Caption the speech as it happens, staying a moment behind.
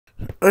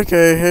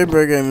Okay, hey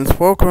bro gamers,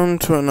 welcome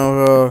to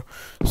another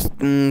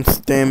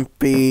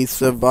Stampy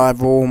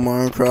survival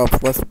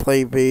Minecraft Let's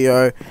Play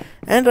video.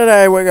 And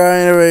today we're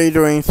going to be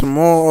doing some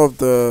more of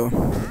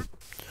the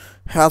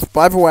house.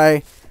 By the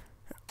way,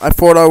 I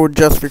thought I would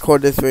just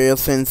record this video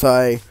since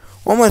I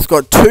almost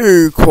got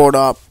too caught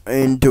up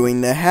in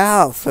doing the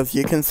house. As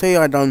you can see,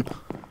 I done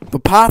the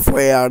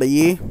pathway out of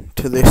here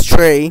to this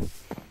tree.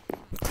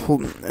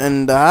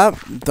 And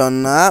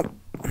done that.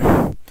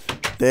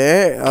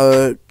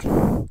 There,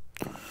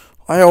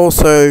 I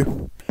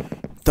also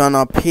done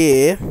up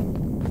here.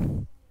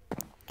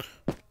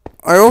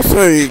 I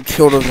also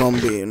killed a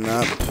zombie in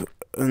that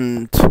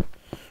and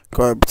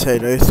got a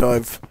potato, so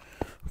I've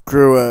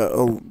grew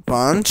a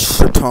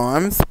bunch of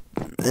times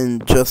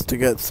and just to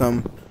get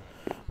some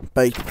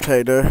baked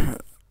potato,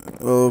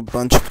 a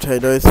bunch of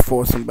potatoes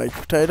for some baked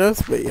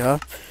potatoes. But yeah,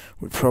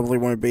 we probably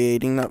won't be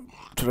eating that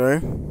today.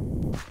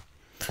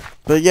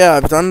 But yeah,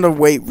 I've done the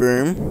weight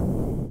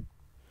room.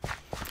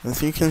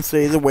 As you can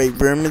see, the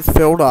weight room is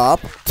filled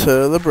up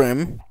to the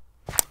brim.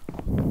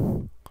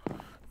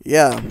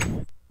 Yeah,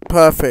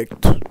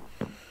 perfect.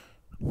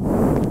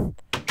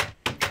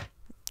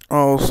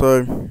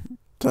 Also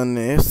done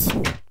this.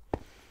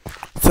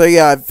 So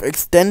yeah, I've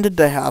extended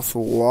the house a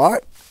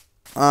lot.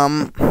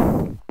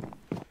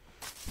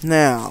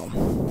 Now,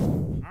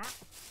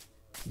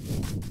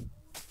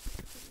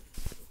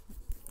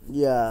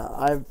 yeah,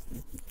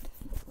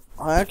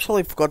 I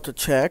actually forgot to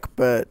check,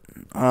 but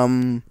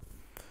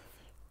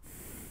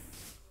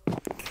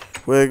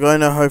we're going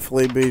to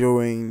hopefully be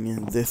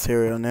doing this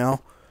area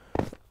now.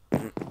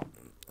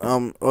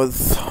 I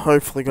was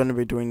hopefully going to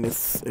be doing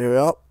this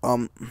area.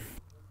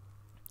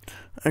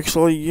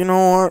 Actually, you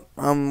know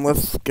what?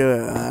 Let's get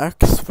an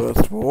axe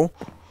first of all.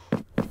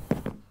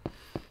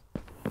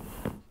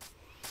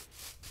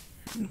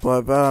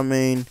 By that I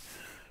mean,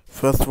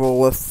 first of all,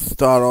 let's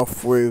start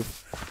off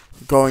with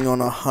going on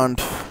a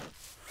hunt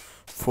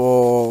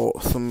for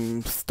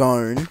some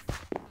stone.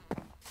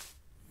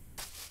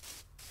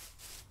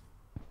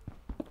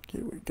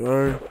 Here we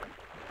go.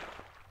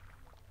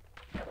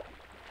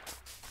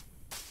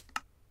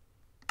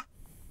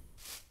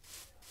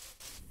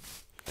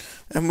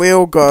 And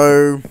we'll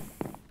go.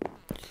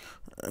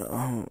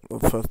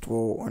 First of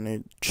all, I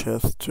need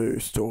chest to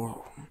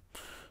store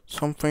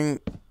something.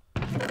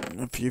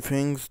 A few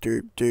things.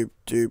 Doop doop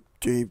doop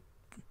doop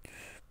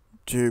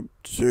doop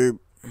doop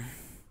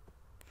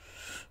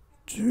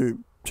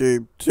doop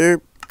doop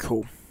doop.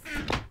 Cool.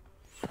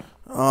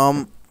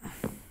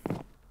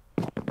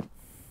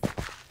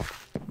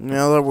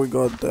 Now that we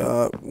got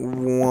that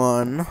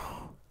one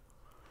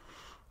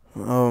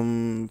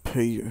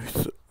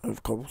piece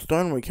of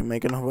cobblestone, we can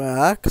make another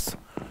axe,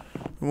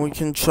 and we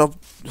can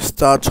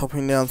start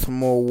chopping down some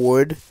more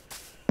wood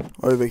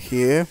over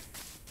here.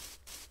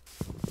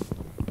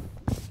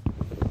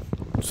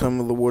 Some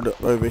of the wood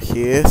over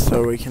here,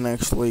 so we can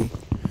actually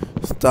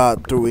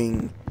start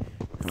doing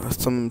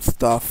some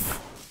stuff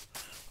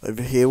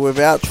over here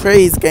without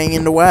trees getting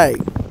in the way.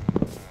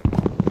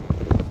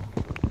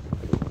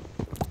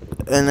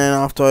 And then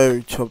after I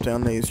chop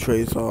down these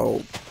trees,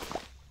 I'll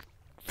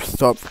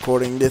stop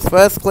recording this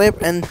first clip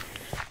and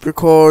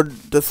record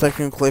the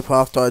second clip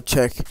after I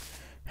check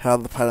how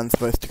the pattern's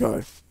supposed to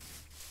go.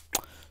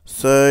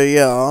 So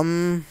yeah,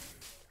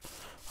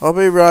 I'll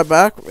be right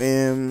back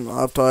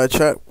after I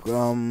check.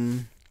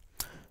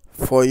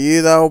 For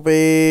you that'll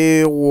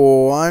be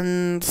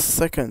 1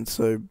 second.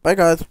 So bye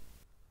guys.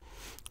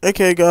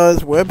 Okay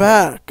guys, we're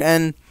back,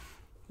 and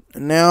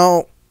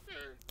now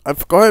I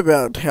forgot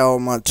about how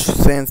much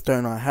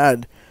sandstone I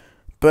had,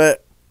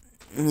 but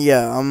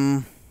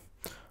yeah,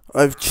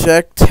 I've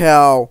checked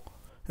how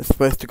it's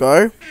supposed to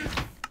go.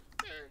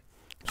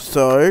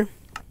 So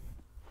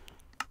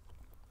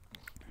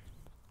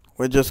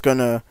we're just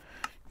gonna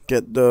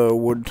get the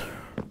wood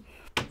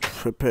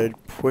prepared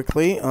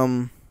quickly.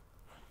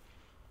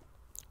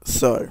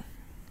 So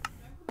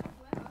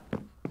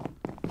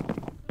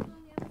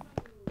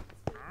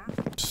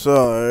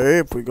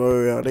if we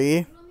go out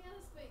here,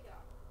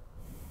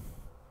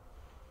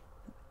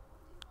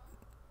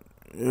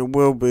 it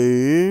will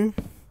be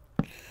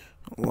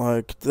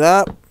like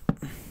that.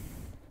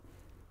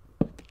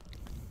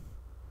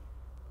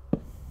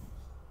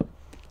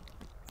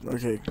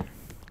 Okay.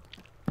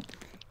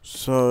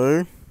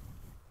 So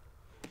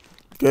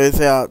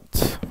goes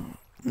out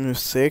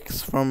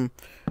 6 from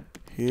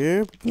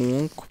here.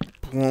 Plonk,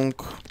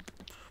 plonk,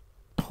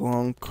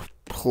 plonk,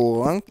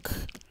 plonk.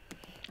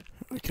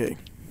 Okay.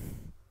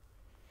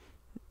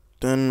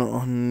 Then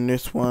on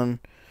this one,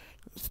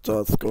 it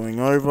starts going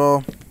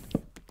over.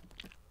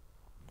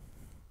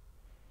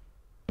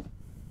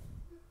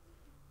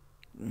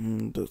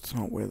 That's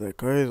not where that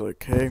goes.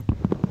 Okay.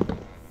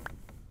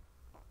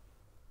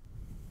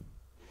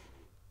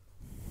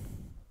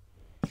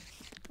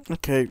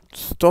 Okay,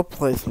 stop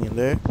placing it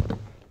there.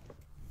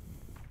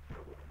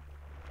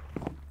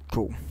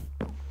 Cool.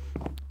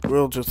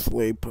 We'll just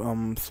sleep,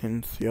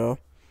 since, yeah,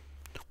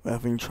 we're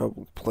having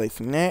trouble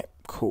placing that.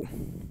 Cool.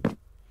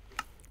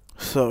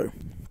 So,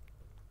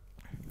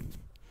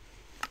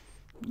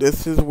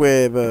 this is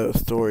where the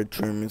storage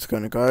room is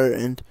going to go,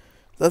 and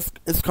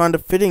it's kind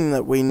of fitting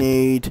that we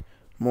need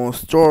more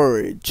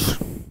storage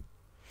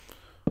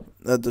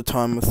at the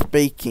time of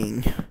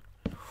speaking.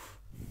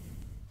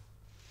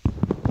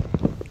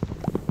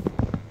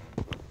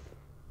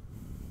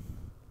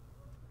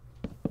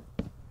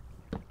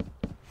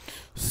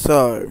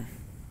 So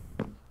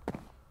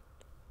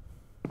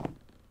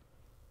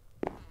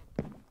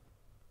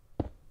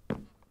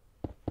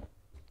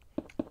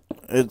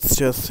it's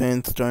just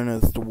sandstone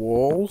as the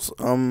walls.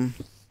 I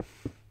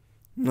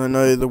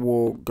know the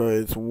wall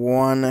goes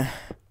one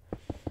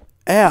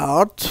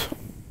out.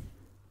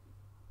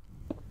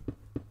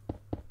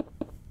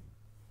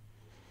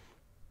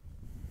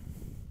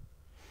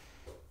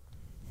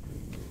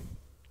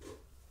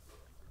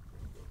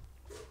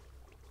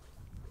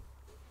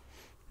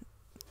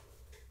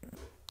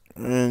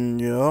 And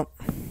yep.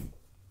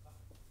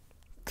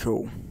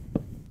 Cool.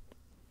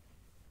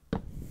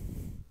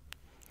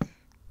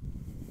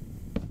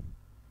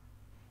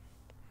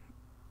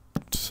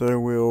 So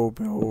we'll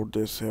build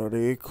this out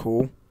here.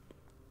 Cool.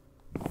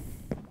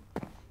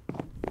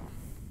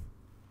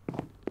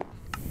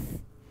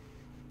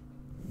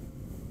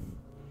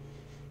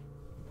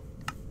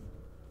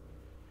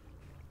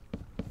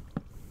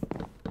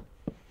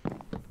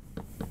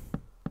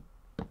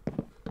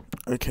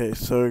 Okay,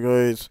 so it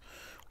goes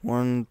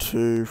 1,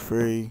 2,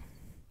 3.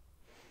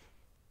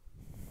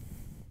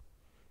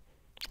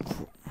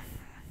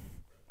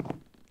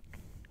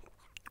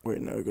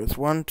 Wait, no, it goes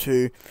 1,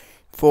 2,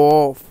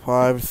 4,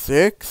 5,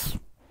 6.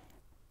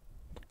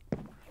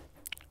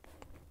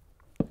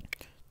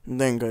 And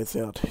then goes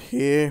out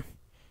here.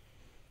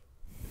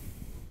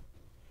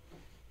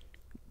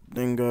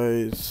 Then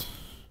goes.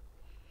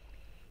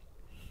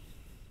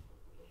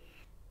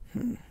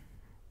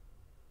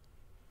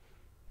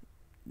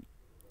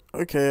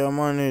 Okay, I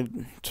might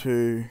need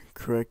to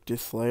correct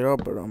this later,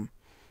 but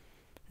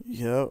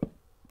yeah,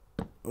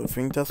 I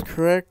think that's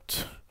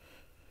correct.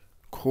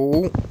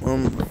 Cool.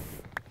 And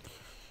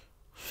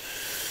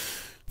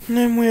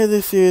then where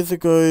this is,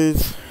 it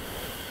goes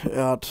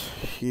out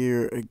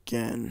here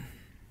again.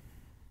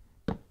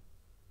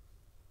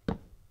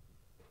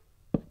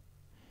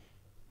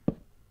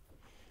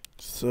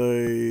 So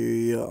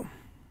yeah.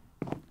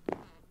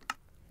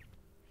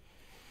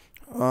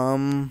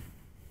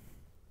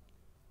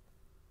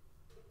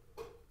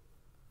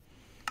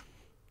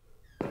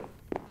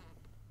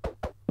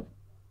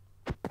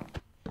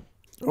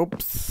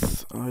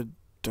 Oops, I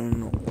don't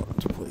know what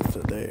to place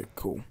it there.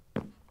 Cool.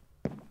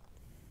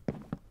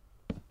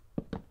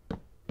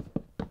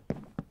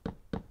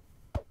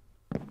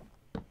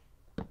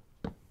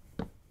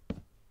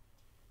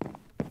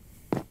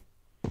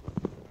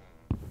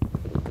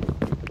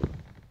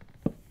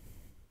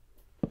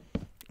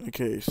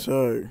 Okay,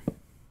 so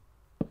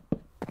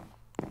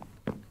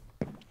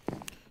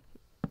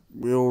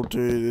we'll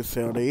do this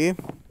out here.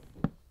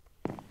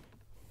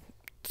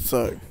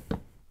 So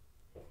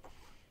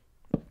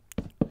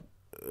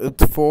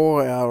it's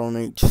 4 out on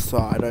each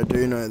side, I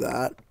do know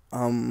that.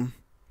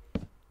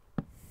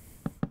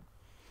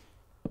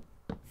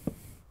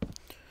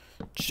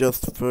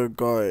 Just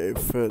forgot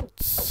if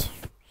it's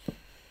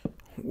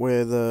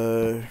where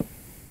the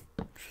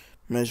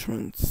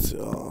measurements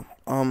are.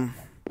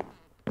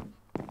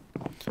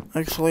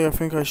 Actually, I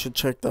think I should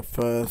check that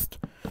first.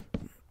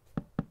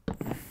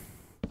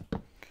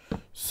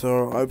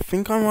 So I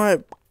think I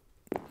might.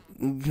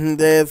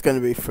 There's going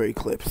to be 3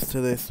 clips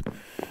to this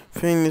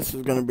thing. This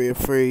is going to be a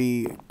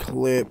 3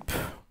 clip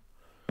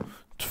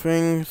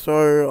thing.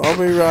 So I'll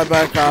be right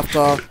back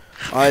after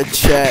I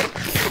check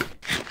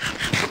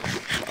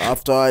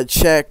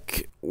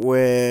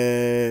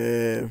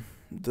where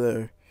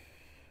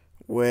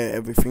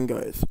everything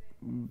goes.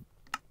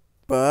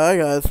 Bye,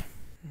 guys.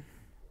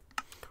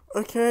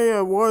 Okay,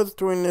 I was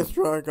doing this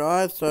right,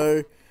 guys.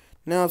 So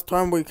now it's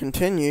time we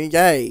continue.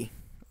 Yay.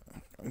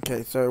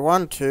 Okay, so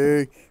 1,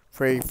 2,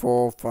 3,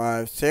 4,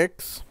 5,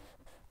 6.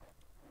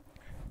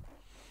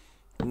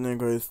 And then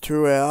goes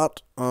 2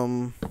 out.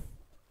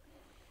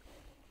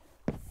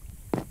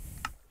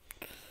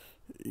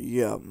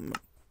 Yeah.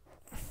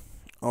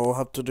 I'll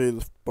have to do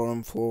the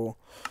bottom floor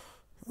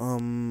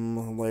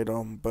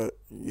later, but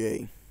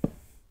yay.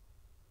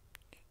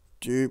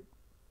 Doop.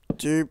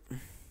 Doop.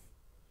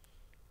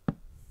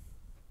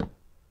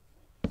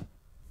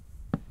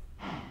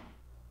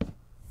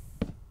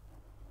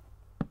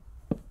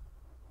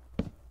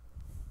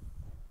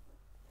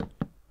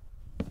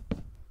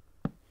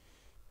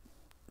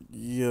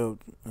 Yeah,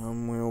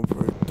 we'll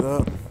break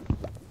that.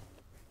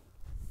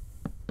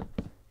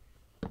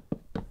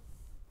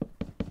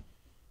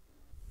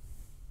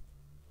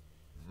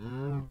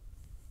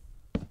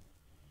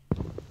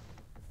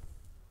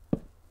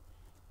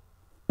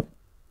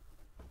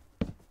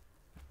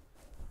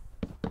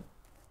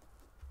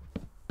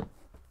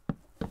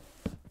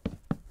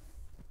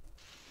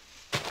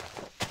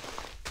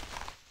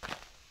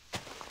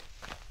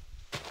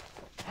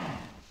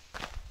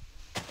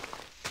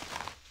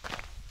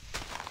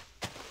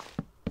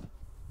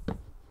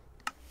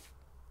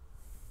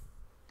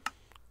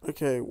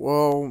 Okay,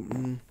 well,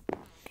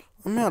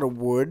 I'm out of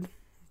wood.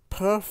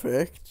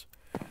 Perfect.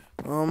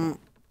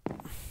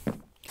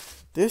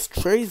 This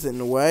tree's in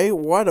the way.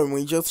 Why don't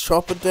we just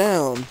chop it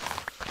down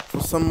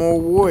for some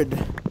more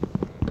wood?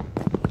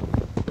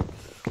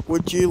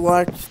 Would you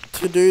like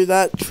to do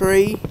that,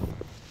 tree?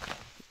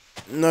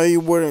 No, you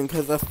wouldn't,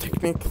 because that's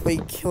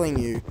technically killing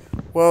you.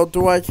 Well,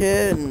 do I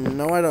care?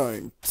 No, I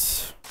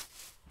don't.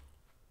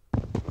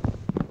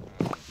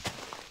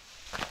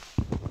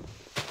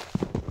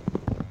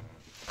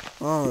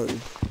 Oh.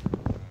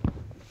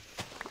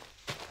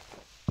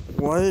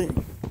 What?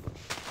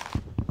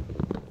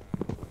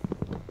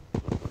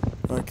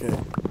 Okay.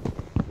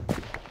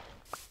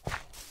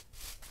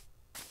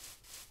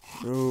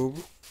 So,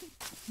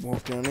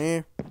 walk down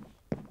here.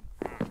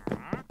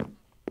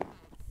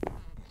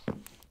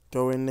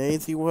 Go in the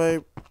easy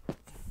way.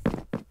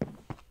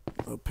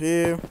 Up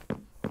here.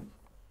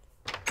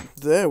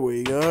 There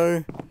we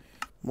go.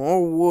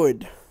 More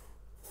wood.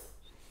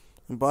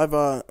 And by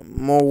the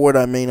more wood,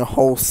 I mean a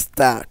whole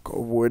stack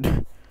of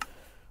wood.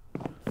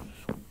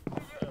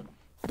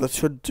 That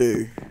should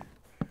do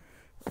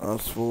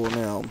us for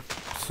now.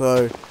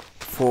 So,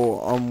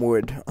 for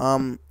wood.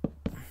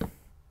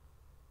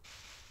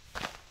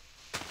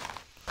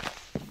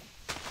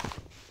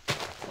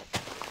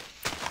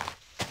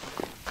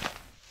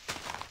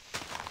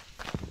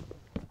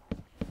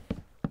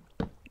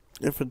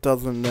 If it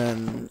doesn't,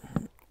 then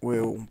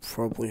we'll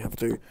probably have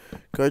to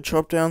go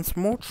chop down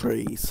some more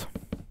trees.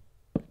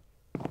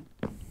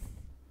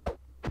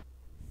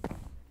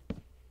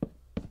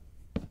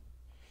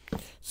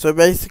 So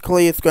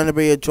basically it's going to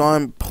be a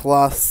giant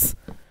plus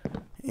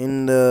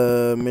in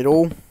the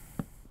middle.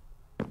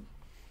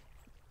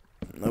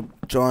 A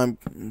giant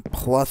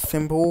plus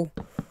symbol.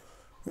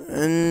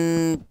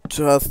 And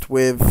just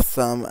with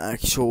some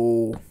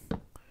actual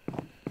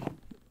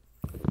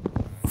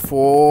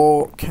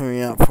 4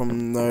 coming out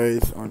from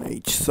those on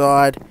each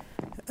side.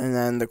 And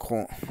then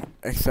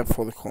except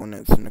for the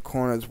corners. And the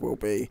corners will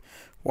be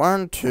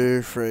 1,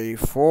 2, 3,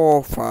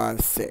 4,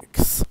 5,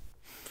 6.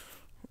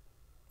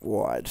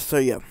 Wide. So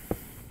yeah.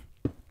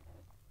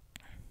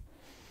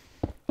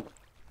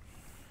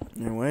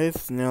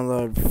 Anyways, now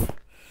that I've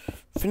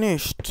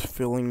finished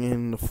filling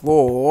in the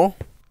floor,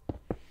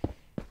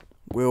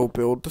 we'll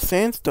build the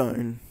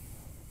sandstone.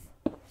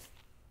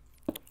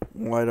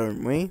 Why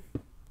don't we?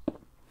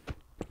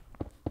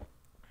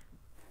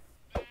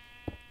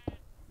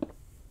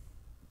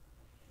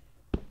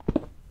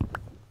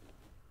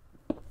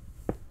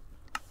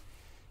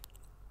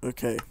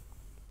 Okay.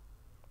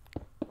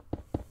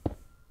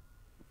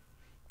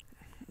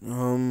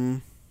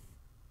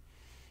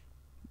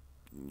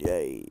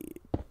 Yay.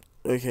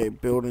 Okay,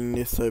 building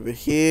this over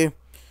here.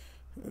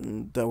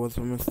 And that was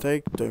a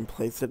mistake. Don't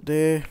place it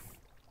there.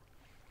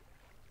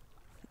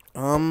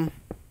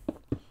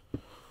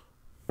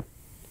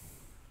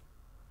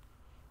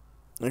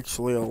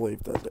 Actually, I'll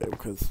leave that there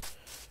because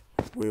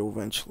we'll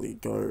eventually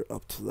go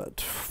up to that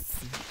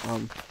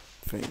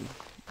thing.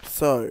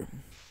 So,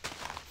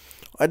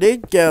 I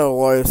did get a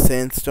lot of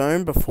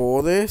sandstone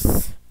before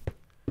this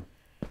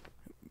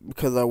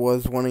because I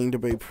was wanting to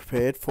be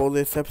prepared for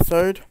this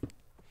episode.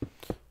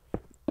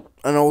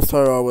 And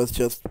also, I was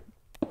just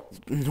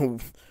I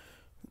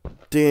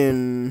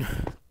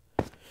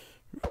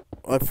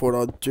thought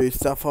I'd do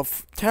stuff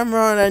off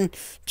camera and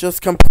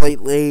just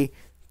completely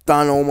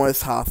done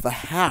almost half the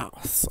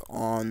house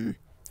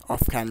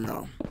off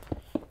camera.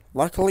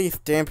 Luckily,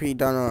 Stampy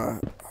done a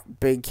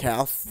big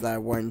house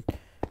that won't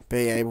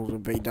be able to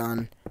be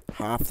done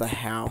half the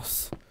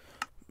house.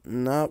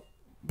 Nope,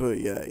 but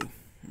yay.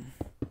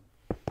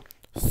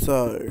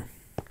 So,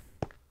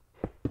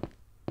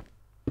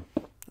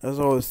 as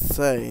I was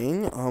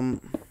saying,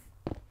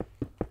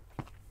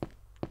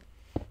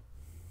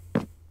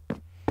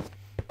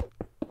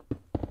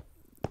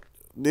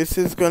 this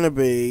is gonna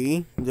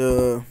be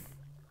the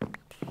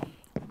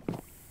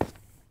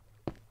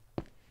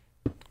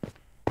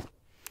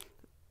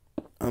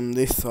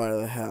this side of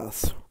the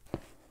house.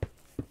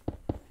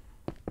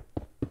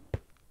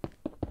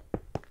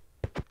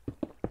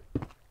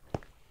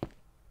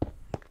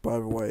 By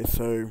the way,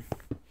 so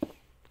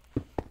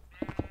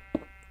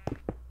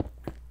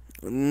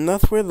and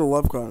that's where the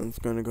love garden's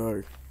gonna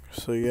go.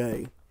 So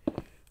yay.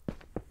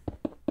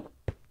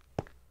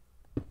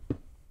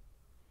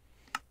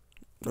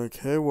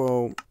 Okay,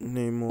 well,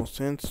 need more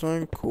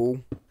sandstone,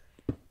 cool.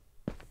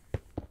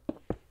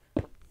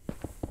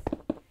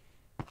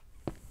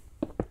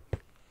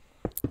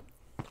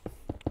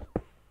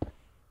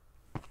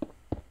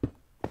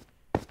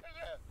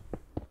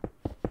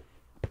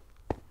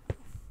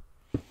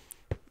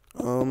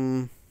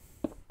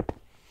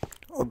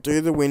 I'll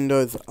do the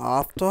windows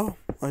after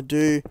I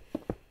do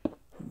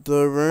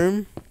the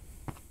room.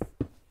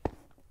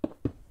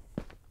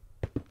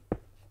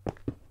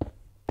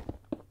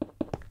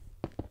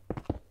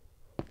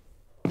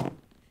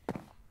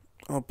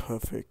 Oh,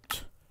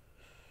 perfect.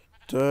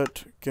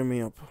 Dirt, give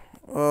me up.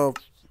 Oh,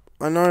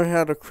 I know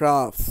how to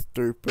craft,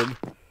 stupid.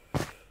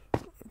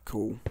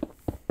 Cool.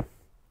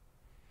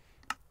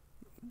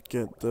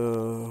 Get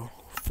the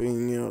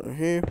thing out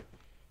here.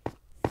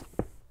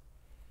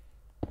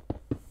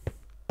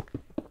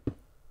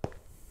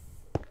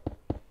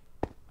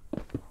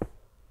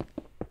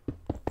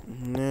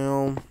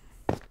 Now,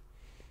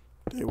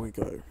 there we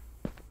go.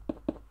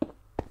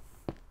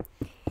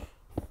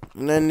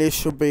 And then this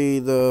should be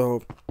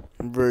the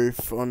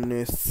roof on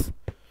this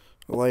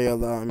layer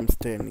that I'm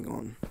standing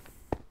on.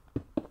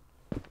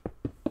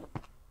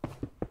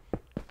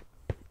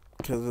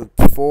 Because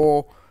it's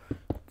 4,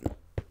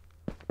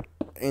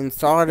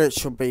 inside it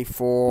should be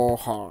 4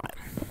 high.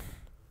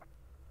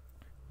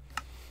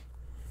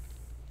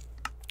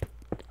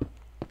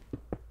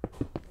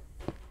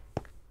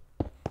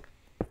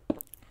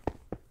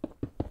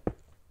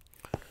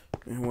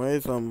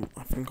 Anyways, I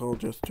think I'll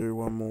just do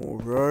one more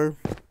row.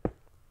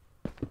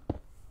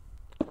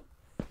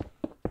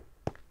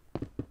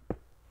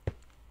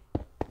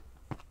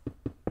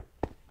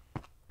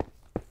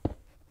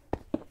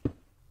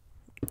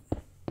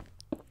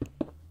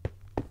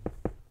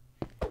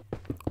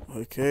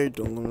 Okay,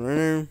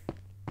 done.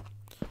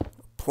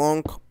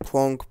 Plonk,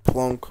 plonk,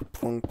 plonk,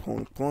 plonk,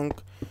 plonk, plonk,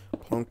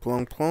 plonk,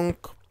 plonk,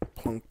 plonk,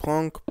 plonk,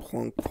 plonk,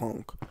 plonk,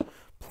 plonk,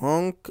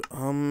 plonk.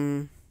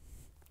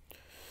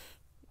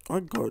 I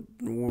got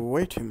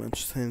way too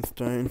much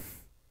sandstone.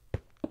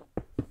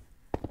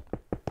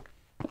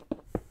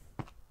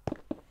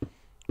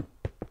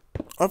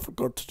 I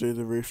forgot to do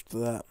the roof to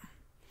that.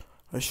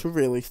 I should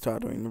really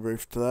start doing the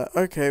roof to that.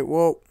 Okay,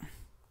 well,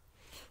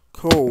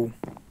 cool.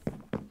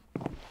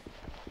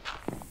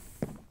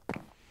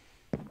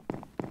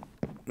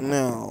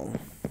 Now,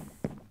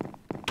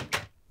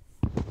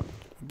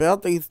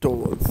 about these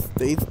doors.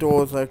 These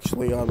doors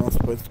actually are not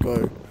supposed to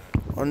go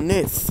on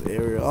this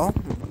area.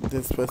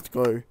 They're supposed to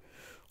go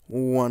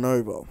one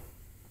over.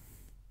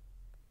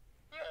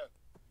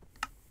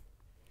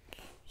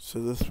 So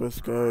they're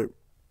supposed to go...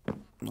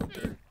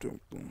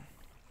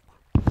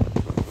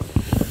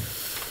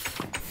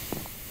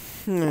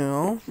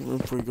 Now,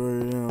 if we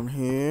go down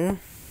here...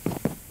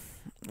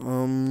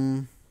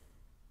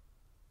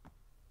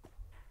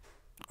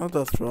 Oh,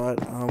 that's right,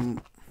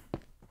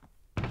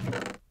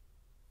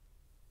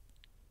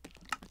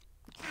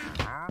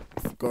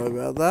 forgot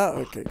about that.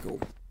 Okay, cool.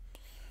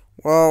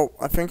 Well,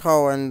 I think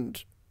I'll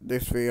end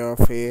this video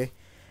off here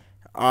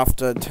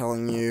after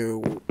telling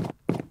you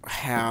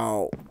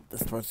how it's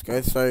supposed to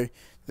go. So,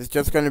 there's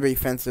just going to be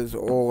fences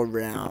all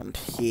around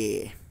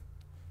here.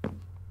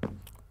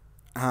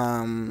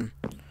 On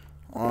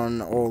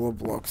all the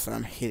blocks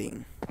I'm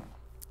hitting.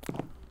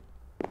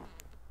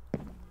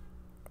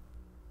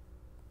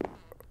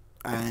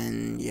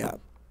 And yeah,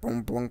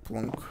 blonk, blonk,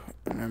 blonk,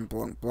 and then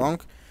blonk,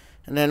 blonk.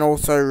 And then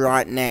also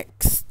right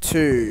next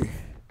to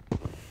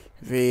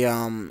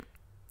the,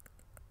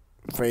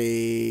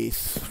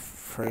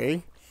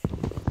 three,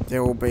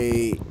 there will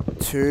be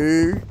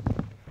 2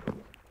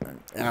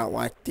 out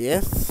like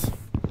this.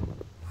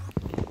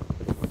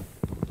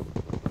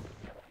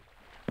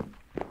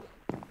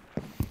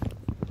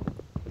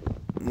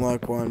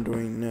 Like what I'm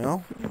doing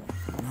now.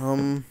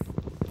 And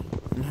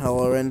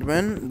hello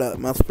Enderman, that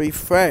must be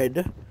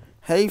Fred.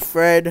 Hey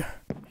Fred.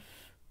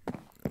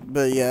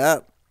 But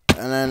yeah,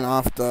 and then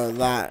after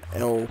that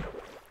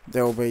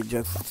there'll be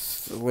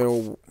just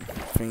little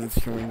things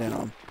coming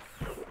down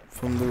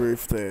from the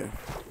roof there.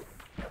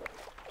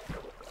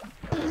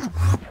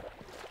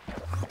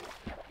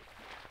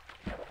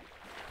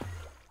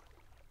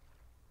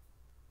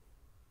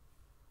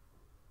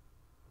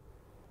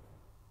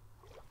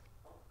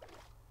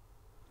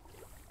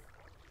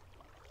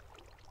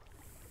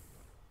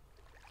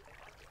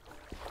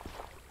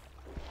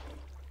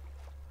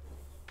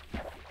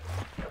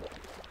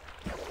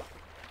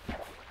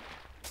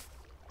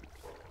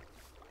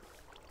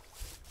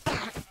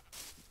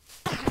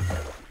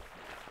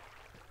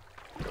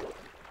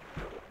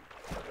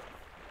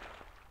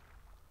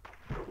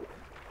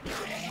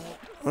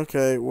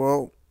 Okay,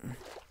 well,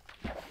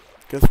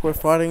 guess we're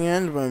fighting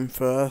Enderman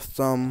first.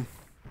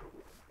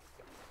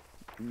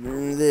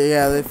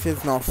 Yeah, this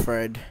is not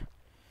Fred.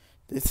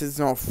 This is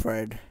not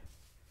Fred.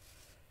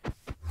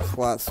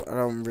 Plus, I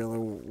don't really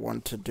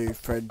want to do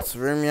Fred's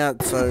room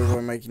yet, so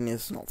we're making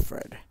this not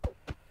Fred.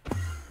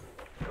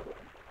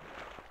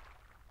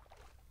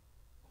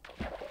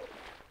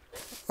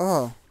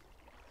 Oh.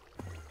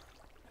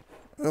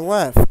 It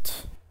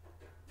left.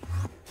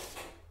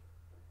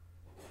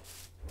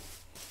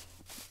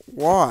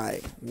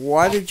 Why?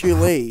 Why did you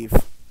leave?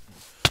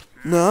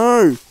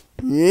 No!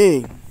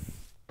 Yeah.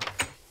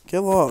 Get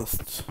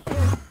lost.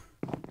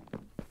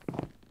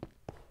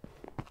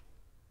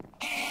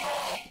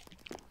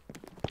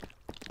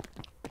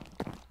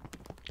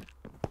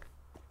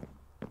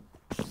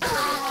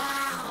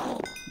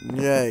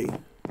 Yay.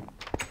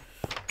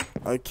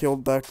 I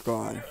killed that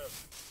guy.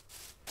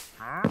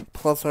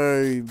 Plus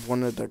I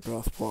wanted that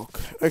glass block.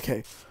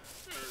 Okay.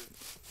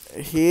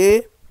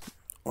 Here,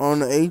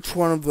 on each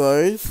one of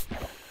those,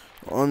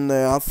 on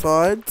the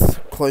outsides,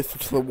 closer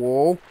to the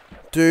wall,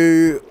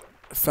 do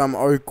some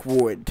oak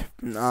wood,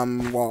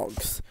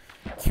 logs.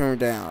 Kill them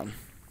down.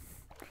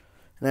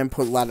 And then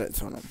put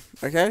ladders on them,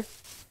 okay?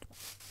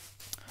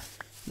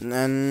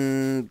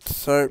 And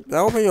so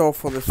that'll be all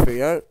for this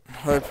video.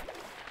 Hope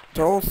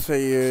to all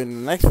see you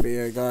in the next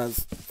video,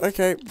 guys.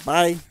 Okay,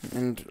 bye.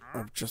 And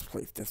I've just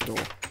placed this door.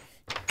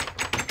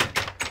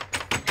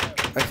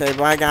 Okay,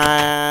 bye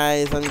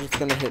guys. I'm just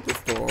gonna hit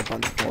this door a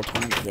bunch more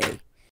times today.